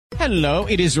Hello,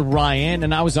 it is Ryan,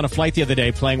 and I was on a flight the other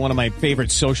day playing one of my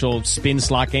favorite social spin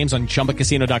slot games on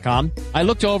ChumbaCasino.com. I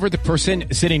looked over at the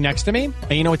person sitting next to me,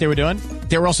 and you know what they were doing?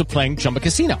 They were also playing Chumba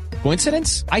Casino.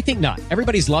 Coincidence? I think not.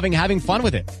 Everybody's loving having fun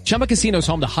with it. Chumba Casino is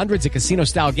home to hundreds of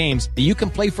casino-style games that you can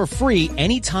play for free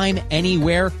anytime,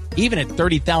 anywhere, even at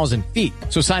 30,000 feet.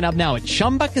 So sign up now at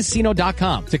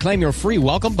ChumbaCasino.com to claim your free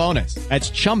welcome bonus. That's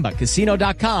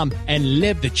ChumbaCasino.com and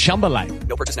live the Chumba life.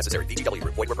 No purchase necessary. VGW.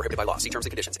 Void where prohibited by law. See terms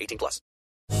and conditions. 18+.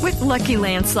 With Lucky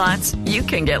Land Slots, you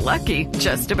can get lucky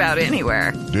just about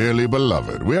anywhere. Dearly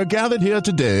beloved, we are gathered here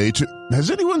today to... Has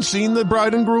anyone seen the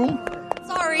bride and groom?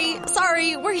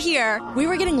 Sorry, we're here. We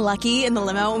were getting lucky in the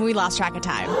limo and we lost track of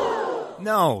time.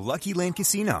 No, Lucky Land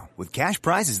Casino, with cash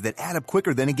prizes that add up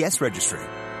quicker than a guest registry.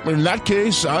 In that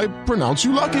case, I pronounce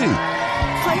you lucky.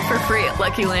 Play for free at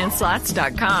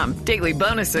LuckyLandSlots.com. Daily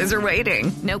bonuses are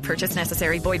waiting. No purchase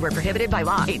necessary. Void where prohibited by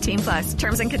law. 18+.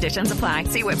 Terms and conditions apply.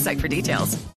 See website for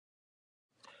details.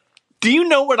 Do you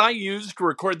know what I use to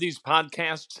record these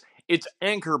podcasts? It's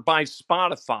Anchor by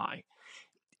Spotify.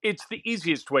 It's the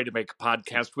easiest way to make a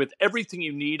podcast with everything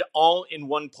you need all in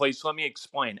one place. Let me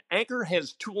explain. Anchor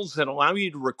has tools that allow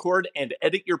you to record and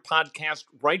edit your podcast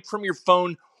right from your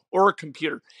phone or a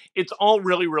computer. It's all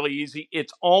really, really easy.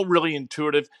 It's all really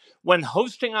intuitive. When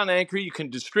hosting on Anchor, you can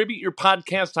distribute your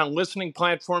podcast on listening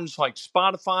platforms like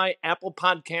Spotify, Apple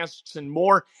Podcasts, and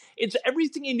more. It's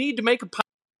everything you need to make a podcast.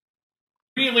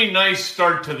 Really nice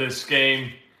start to this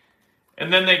game.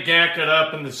 And then they gack it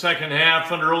up in the second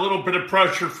half under a little bit of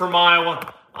pressure from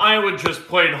Iowa. Iowa just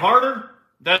played harder.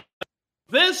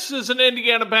 This is an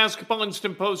Indiana Basketball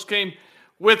Instant Post game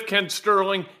with Kent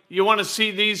Sterling. You want to see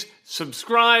these?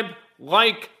 Subscribe,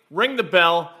 like, ring the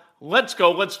bell. Let's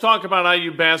go. Let's talk about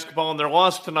IU basketball and their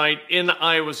loss tonight in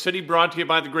Iowa City, brought to you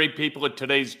by the great people at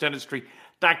Today's Dentistry.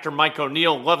 Dr. Mike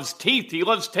O'Neill loves teeth. He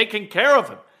loves taking care of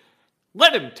them.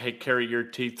 Let him take care of your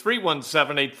teeth.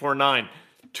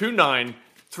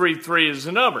 317-849-2933 is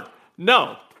the number.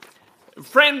 No,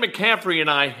 Fran McCaffrey and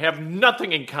I have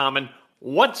nothing in common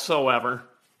whatsoever.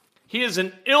 He is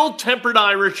an ill-tempered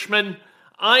Irishman.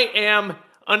 I am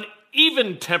an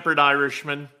even-tempered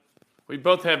Irishman. We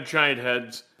both have giant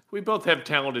heads. We both have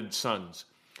talented sons.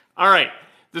 All right,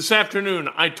 this afternoon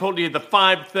I told you the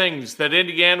 5 things that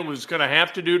Indiana was going to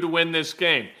have to do to win this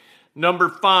game. Number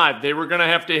 5, they were going to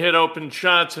have to hit open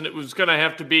shots, and it was going to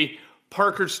have to be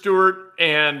Parker Stewart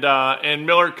and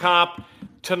Miller Kopp.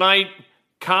 Tonight,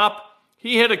 Kopp,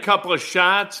 he hit a couple of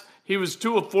shots. He was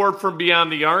 2 of 4 from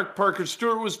beyond the arc. Parker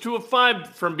Stewart was 2 of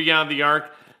 5 from beyond the arc.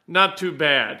 Not too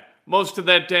bad. Most of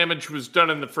that damage was done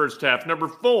in the first half. Number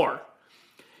 4,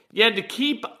 you had to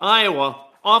keep Iowa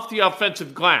off the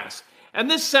offensive glass. And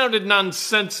this sounded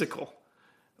nonsensical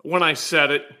when I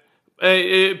said it.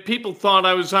 People thought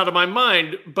I was out of my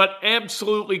mind, but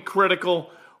absolutely critical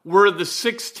were the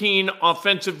 16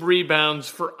 offensive rebounds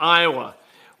for Iowa.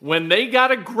 When they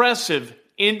got aggressive,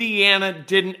 Indiana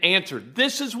didn't answer.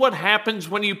 This is what happens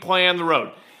when you play on the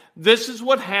road. This is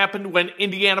what happened when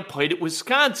Indiana played at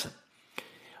Wisconsin.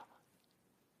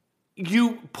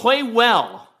 You play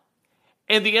well,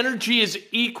 and the energy is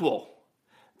equal.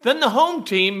 Then the home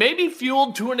team, maybe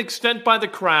fueled to an extent by the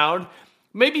crowd,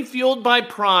 maybe fueled by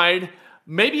pride,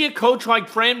 maybe a coach like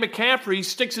Fran McCaffrey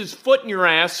sticks his foot in your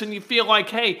ass and you feel like,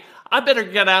 hey, I better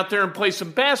get out there and play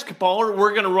some basketball or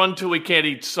we're going to run till we can't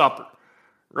eat supper,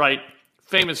 right?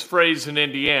 Famous phrase in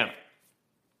Indiana.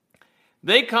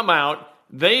 They come out,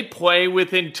 they play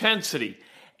with intensity,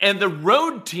 and the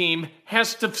road team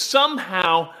has to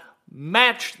somehow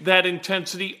match that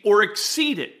intensity or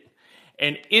exceed it.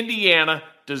 And Indiana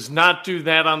does not do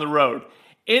that on the road.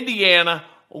 Indiana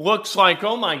looks like,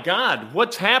 oh my God,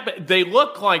 what's happened? They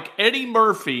look like Eddie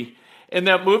Murphy in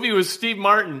that movie with Steve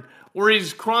Martin where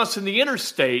he's crossing the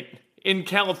interstate in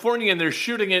California and they're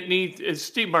shooting it, and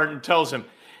Steve Martin tells him,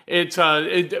 it's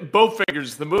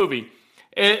Bowfingers, the movie.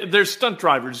 They're stunt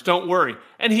drivers, don't worry.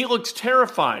 And he looks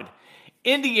terrified.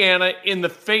 Indiana, in the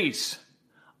face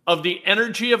of the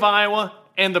energy of Iowa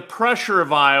and the pressure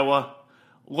of Iowa,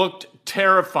 looked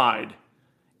terrified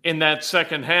in that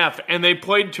second half, and they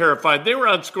played terrified. They were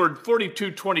outscored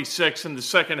 42-26 in the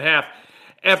second half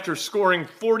after scoring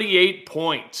 48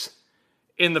 points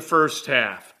in the first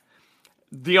half.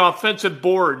 The offensive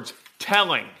boards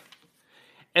telling.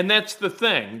 And that's the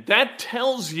thing. That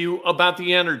tells you about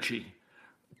the energy.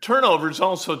 Turnovers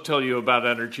also tell you about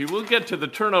energy. We'll get to the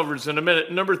turnovers in a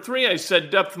minute. Number 3, I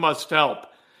said depth must help.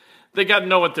 They got to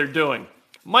know what they're doing.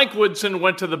 Mike Woodson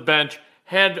went to the bench,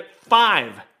 had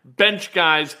 5 bench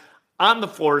guys on the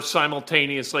floor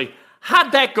simultaneously.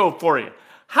 How'd that go for you?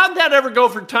 How'd that ever go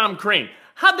for Tom Crean?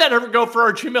 How'd that ever go for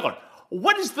Archie Miller?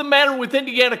 What is the matter with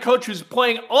Indiana coaches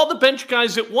playing all the bench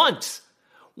guys at once?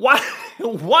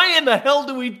 Why in the hell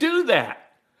do we do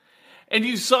that? And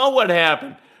you saw what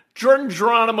happened. Jordan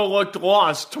Geronimo looked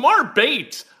lost. Tamar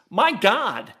Bates, my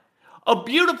God, a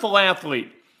beautiful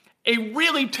athlete, a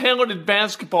really talented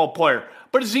basketball player.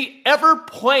 But has he ever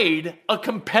played a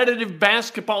competitive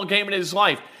basketball game in his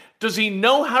life? Does he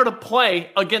know how to play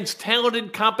against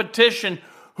talented competition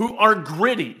who are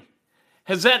gritty?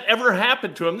 Has that ever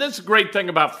happened to him? This is a great thing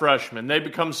about freshmen. They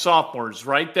become sophomores,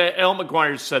 right? Al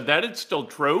McGuire said that. It's still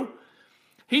true.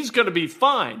 He's going to be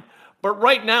fine. But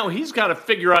right now, he's got to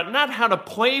figure out not how to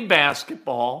play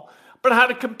basketball, but how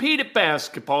to compete at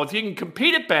basketball. If you can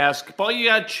compete at basketball, you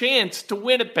got a chance to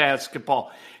win at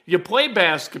basketball. You play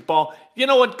basketball, you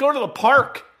know what? Go to the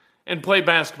park and play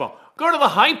basketball. Go to the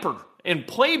Hyper and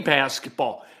play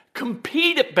basketball.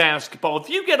 Compete at basketball. If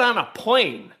you get on a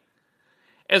plane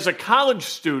as a college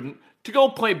student to go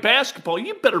play basketball,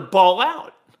 you better ball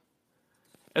out.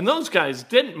 And those guys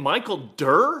didn't. Michael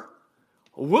Durr?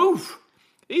 Woof.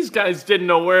 These guys didn't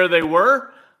know where they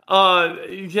were.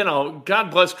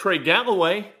 God bless Trey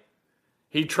Galloway.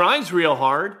 He tries real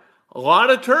hard. A lot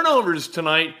of turnovers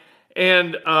tonight.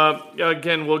 And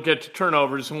again, we'll get to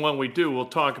turnovers. And when we do, we'll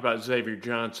talk about Xavier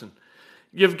Johnson.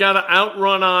 You've got to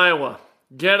outrun Iowa.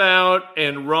 Get out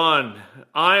and run.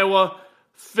 Iowa,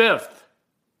 5th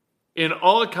in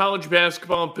all of college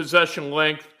basketball in possession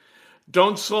length.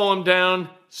 Don't slow them down.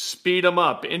 Speed them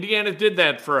up. Indiana did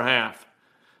that for a half.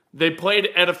 They played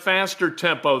at a faster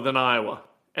tempo than Iowa,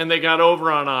 and they got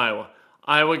over on Iowa.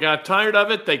 Iowa got tired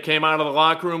of it. They came out of the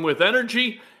locker room with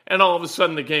energy, and all of a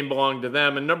sudden the game belonged to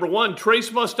them. And number one, Trace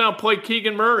must now play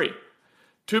Keegan Murray.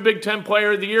 2 Big Ten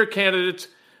Player of the Year candidates.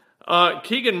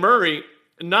 Keegan Murray,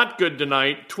 not good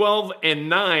tonight, 12 and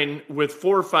 9 with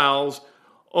 4 fouls.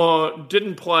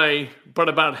 Didn't play but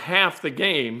about half the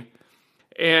game.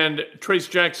 And Trace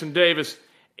Jackson Davis,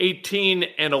 18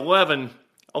 and 11.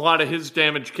 A lot of his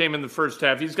damage came in the first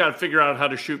half. He's got to figure out how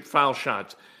to shoot foul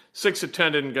shots. 6 of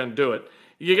 10 isn't going to do it.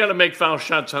 You got to make foul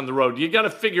shots on the road. You got to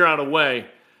figure out a way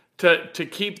to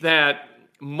keep that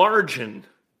margin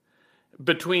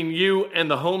between you and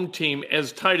the home team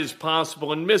as tight as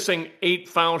possible. And missing 8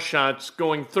 foul shots,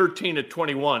 going 13 to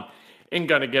 21, ain't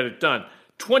going to get it done.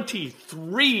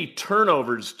 23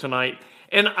 turnovers tonight.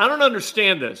 And I don't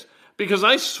understand this because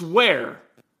I swear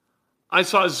I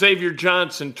saw Xavier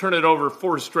Johnson turn it over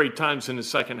 4 straight times in the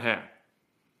second half.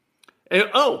 And,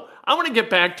 I want to get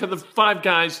back to the 5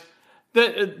 guys.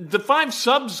 The 5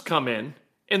 subs come in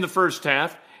the first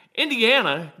half.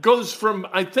 Indiana goes from,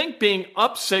 I think, being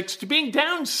up 6 to being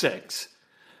down 6.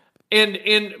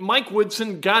 And Mike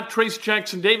Woodson got Trace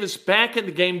Jackson Davis back in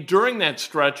the game during that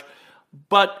stretch.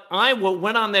 But Iowa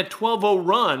went on that 12-0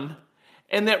 run,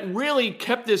 and that really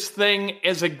kept this thing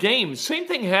as a game. Same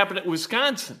thing happened at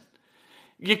Wisconsin.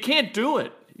 You can't do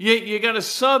it. You got to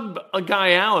sub a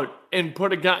guy out and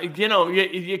put a guy,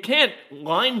 you can't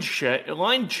line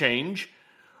change,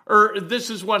 or this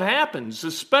is what happens,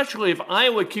 especially if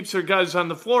Iowa keeps their guys on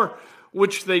the floor,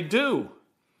 which they do.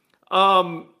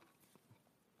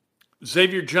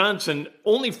 Xavier Johnson,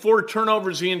 only 4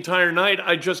 turnovers the entire night.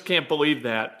 I just can't believe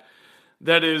that.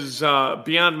 That is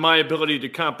beyond my ability to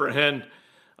comprehend.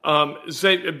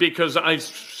 Because I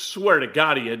swear to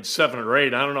God he had 7 or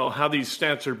 8. I don't know how these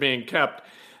stats are being kept.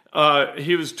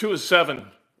 He was 2 of 7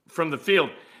 from the field.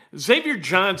 Xavier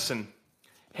Johnson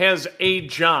has a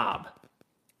job.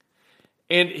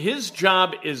 And his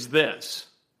job is this,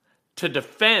 to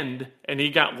defend, and he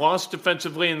got lost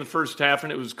defensively in the first half,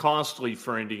 and it was costly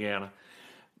for Indiana.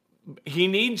 He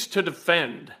needs to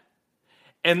defend.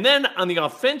 And then on the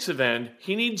offensive end,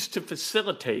 he needs to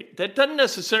facilitate. That doesn't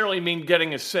necessarily mean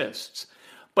getting assists,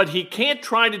 but he can't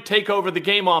try to take over the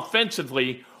game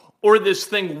offensively or this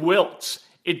thing wilts.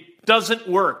 It doesn't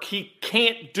work. He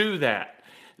can't do that.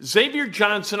 Xavier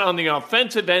Johnson on the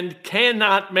offensive end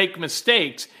cannot make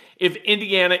mistakes if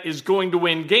Indiana is going to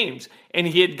win games. And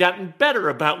he had gotten better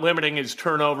about limiting his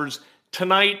turnovers.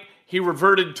 Tonight, he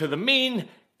reverted to the mean,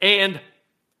 and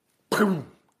boom.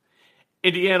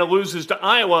 Indiana loses to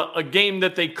Iowa, a game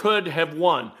that they could have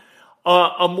won.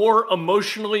 A more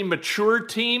emotionally mature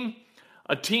team,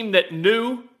 a team that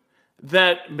knew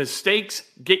that mistakes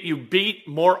get you beat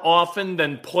more often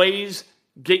than plays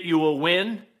get you a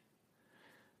win.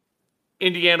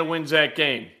 Indiana wins that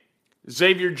game.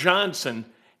 Xavier Johnson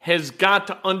has got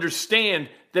to understand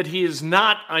that he is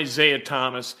not Isaiah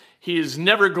Thomas. He is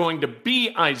never going to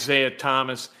be Isaiah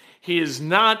Thomas. He is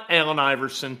not Allen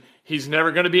Iverson. He's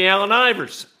never going to be Allen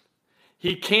Iverson.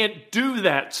 He can't do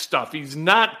that stuff. He's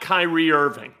not Kyrie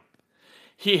Irving.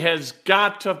 He has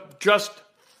got to just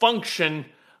function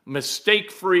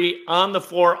mistake-free, on the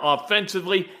floor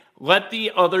offensively. Let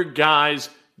the other guys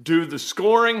do the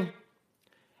scoring,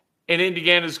 and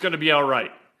Indiana's going to be all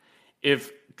right.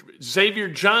 If Xavier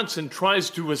Johnson tries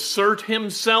to assert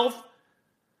himself,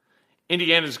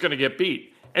 Indiana's going to get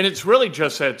beat. And it's really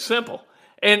just that simple.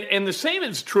 And the same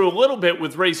is true a little bit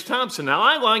with Race Thompson. Now,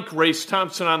 I like Race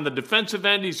Thompson on the defensive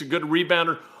end. He's a good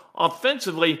rebounder.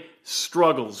 Offensively,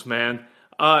 struggles, man.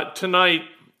 Tonight,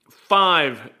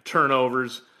 5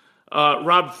 turnovers.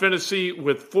 Rob Finney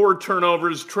with 4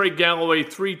 turnovers. Trey Galloway,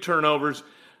 3 turnovers.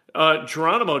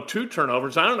 Geronimo, 2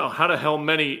 turnovers. I don't know how the hell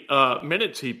many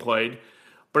minutes he played,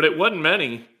 but it wasn't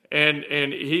many.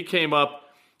 And he came up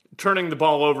turning the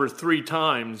ball over 3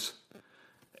 times.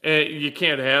 You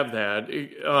can't have that.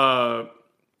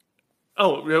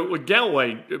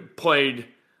 Galloway played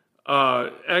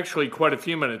actually quite a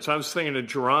few minutes. I was thinking of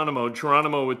Geronimo.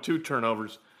 Geronimo with 2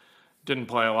 turnovers didn't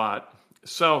play a lot.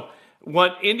 So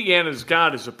what Indiana's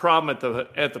got is a problem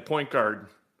at the point guard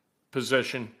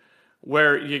position,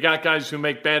 where you got guys who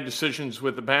make bad decisions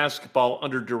with the basketball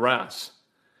under duress.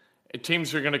 And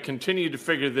teams are going to continue to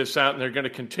figure this out, and they're going to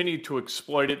continue to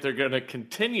exploit it. They're going to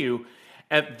continue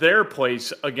at their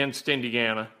place against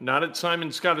Indiana, not at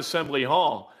Simon Scott Assembly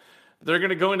Hall. They're going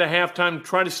to go into halftime,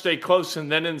 try to stay close, and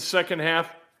then in the second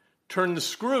half, turn the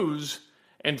screws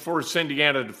and force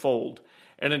Indiana to fold.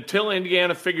 And until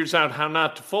Indiana figures out how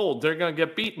not to fold, they're going to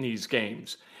get beat in these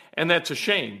games. And that's a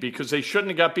shame, because they shouldn't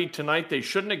have got beat tonight. They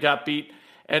shouldn't have got beat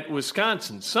at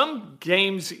Wisconsin. Some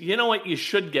games, you know what, you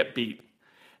should get beat.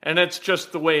 And that's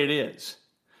just the way it is.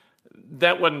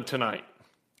 That wasn't tonight.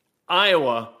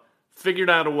 Iowa figured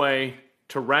out a way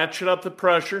to ratchet up the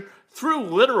pressure through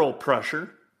literal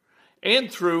pressure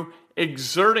and through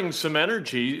exerting some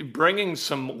energy, bringing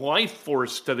some life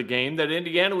force to the game that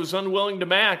Indiana was unwilling to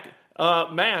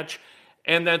match,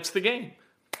 and that's the game.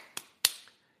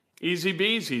 Easy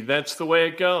beasy. That's the way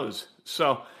it goes.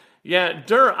 So, yeah,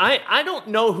 Durr, I don't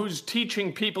know who's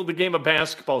teaching people the game of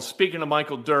basketball, speaking of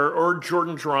Michael Durr or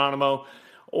Jordan Geronimo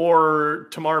or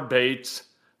Tamar Bates.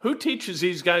 Who teaches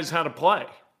these guys how to play?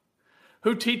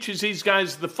 Who teaches these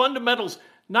guys the fundamentals,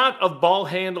 not of ball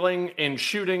handling and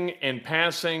shooting and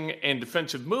passing and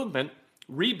defensive movement,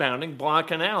 rebounding,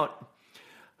 blocking out?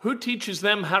 Who teaches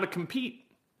them how to compete?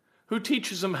 Who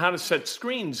teaches them how to set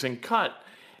screens and cut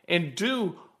and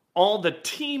do all the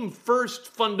team-first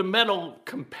fundamental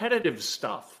competitive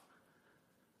stuff?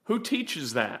 Who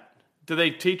teaches that? Do they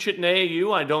teach it in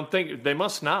AAU? I don't think. They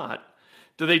must not.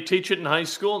 Do they teach it in high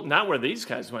school? Not where these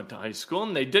guys went to high school,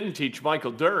 and they didn't teach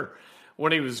Michael Durr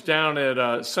when he was down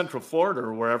at Central Florida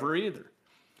or wherever either.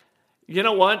 You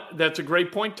know what? That's a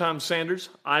great point, Tom Sanders.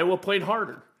 Iowa played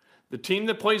harder. The team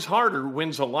that plays harder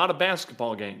wins a lot of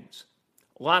basketball games.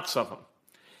 Lots of them.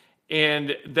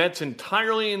 And that's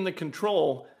entirely in the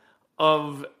control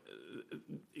of,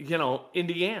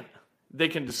 Indiana. They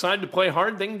can decide to play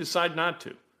hard. They can decide not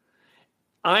to.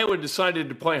 Iowa decided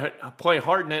to play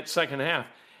hard in that second half,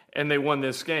 and they won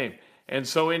this game. And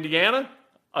so Indiana,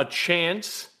 a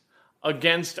chance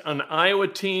against an Iowa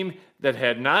team that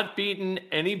had not beaten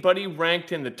anybody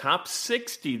ranked in the top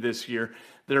 60 this year.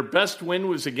 Their best win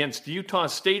was against Utah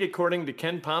State, according to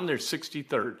Ken Palm. They're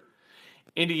 63rd.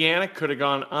 Indiana could have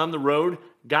gone on the road,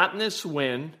 gotten this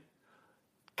win,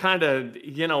 kind of,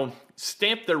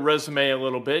 stamped their resume a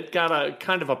little bit, got a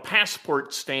kind of a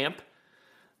passport stamp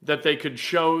that they could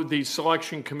show the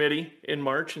selection committee in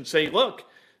March and say, look,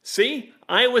 see,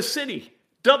 Iowa City,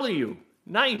 W,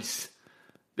 nice.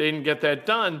 They didn't get that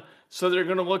done, so they're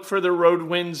going to look for their road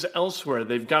wins elsewhere.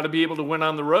 They've got to be able to win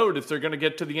on the road if they're going to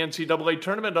get to the NCAA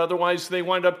tournament. Otherwise, they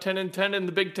wind up 10-10 in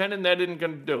the Big Ten, and that isn't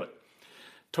going to do it.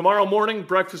 Tomorrow morning,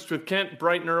 Breakfast with Kent,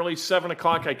 bright and early, 7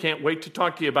 o'clock. I can't wait to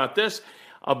talk to you about this,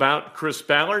 about Chris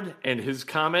Ballard and his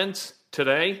comments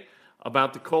today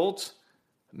about the Colts.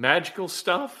 Magical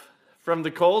stuff from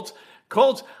the Colts.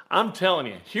 Colts, I'm telling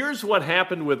you, here's what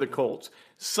happened with the Colts.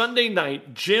 Sunday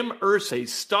night, Jim Irsay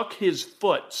stuck his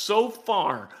foot so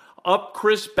far up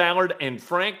Chris Ballard and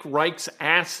Frank Reich's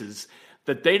asses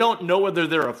that they don't know whether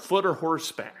they're a foot or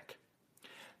horseback.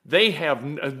 They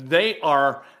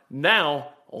are now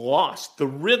lost. The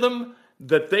rhythm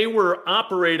that they were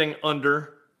operating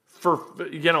under for,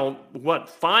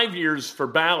 5 years for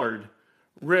Ballard,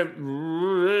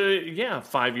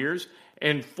 5 years,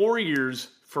 and 4 years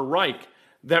for Reich.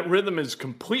 That rhythm is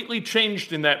completely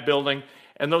changed in that building,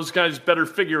 and those guys better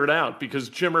figure it out because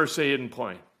Jim Irsay isn't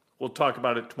playing. We'll talk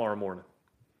about it tomorrow morning.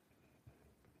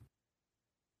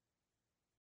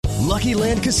 Lucky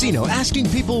Land Casino, asking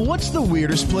people, what's the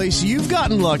weirdest place you've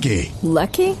gotten lucky?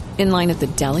 Lucky? In line at the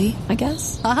deli, I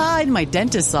guess? Aha, in my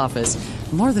dentist's office.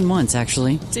 More than once,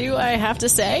 actually. Do I have to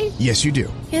say? Yes, you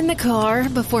do. In the car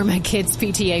before my kids'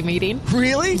 PTA meeting.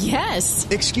 Really? Yes.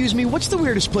 Excuse me, what's the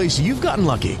weirdest place you've gotten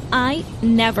lucky? I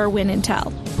never win and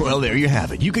tell. Well, there you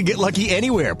have it. You can get lucky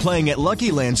anywhere, playing at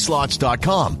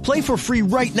LuckyLandSlots.com. Play for free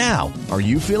right now. Are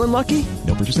you feeling lucky?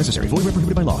 No purchase necessary. Void where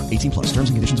prohibited by law. 18+. Terms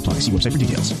and conditions apply. See website for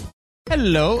details.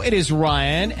 Hello, it is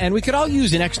Ryan, and we could all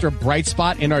use an extra bright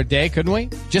spot in our day, couldn't we?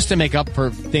 Just to make up for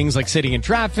things like sitting in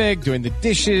traffic, doing the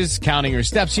dishes, counting your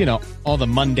steps, you know, all the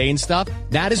mundane stuff.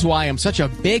 That is why I'm such a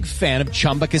big fan of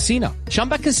Chumba Casino.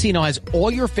 Chumba Casino has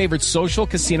all your favorite social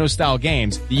casino-style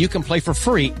games that you can play for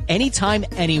free anytime,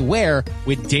 anywhere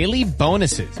with daily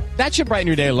bonuses. That should brighten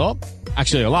your day a little.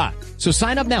 Actually, a lot. So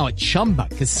sign up now at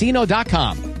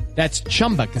ChumbaCasino.com. That's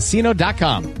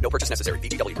ChumbaCasino.com. No purchase necessary.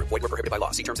 VGW Group. Void where prohibited by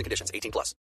law. See terms and conditions. 18+.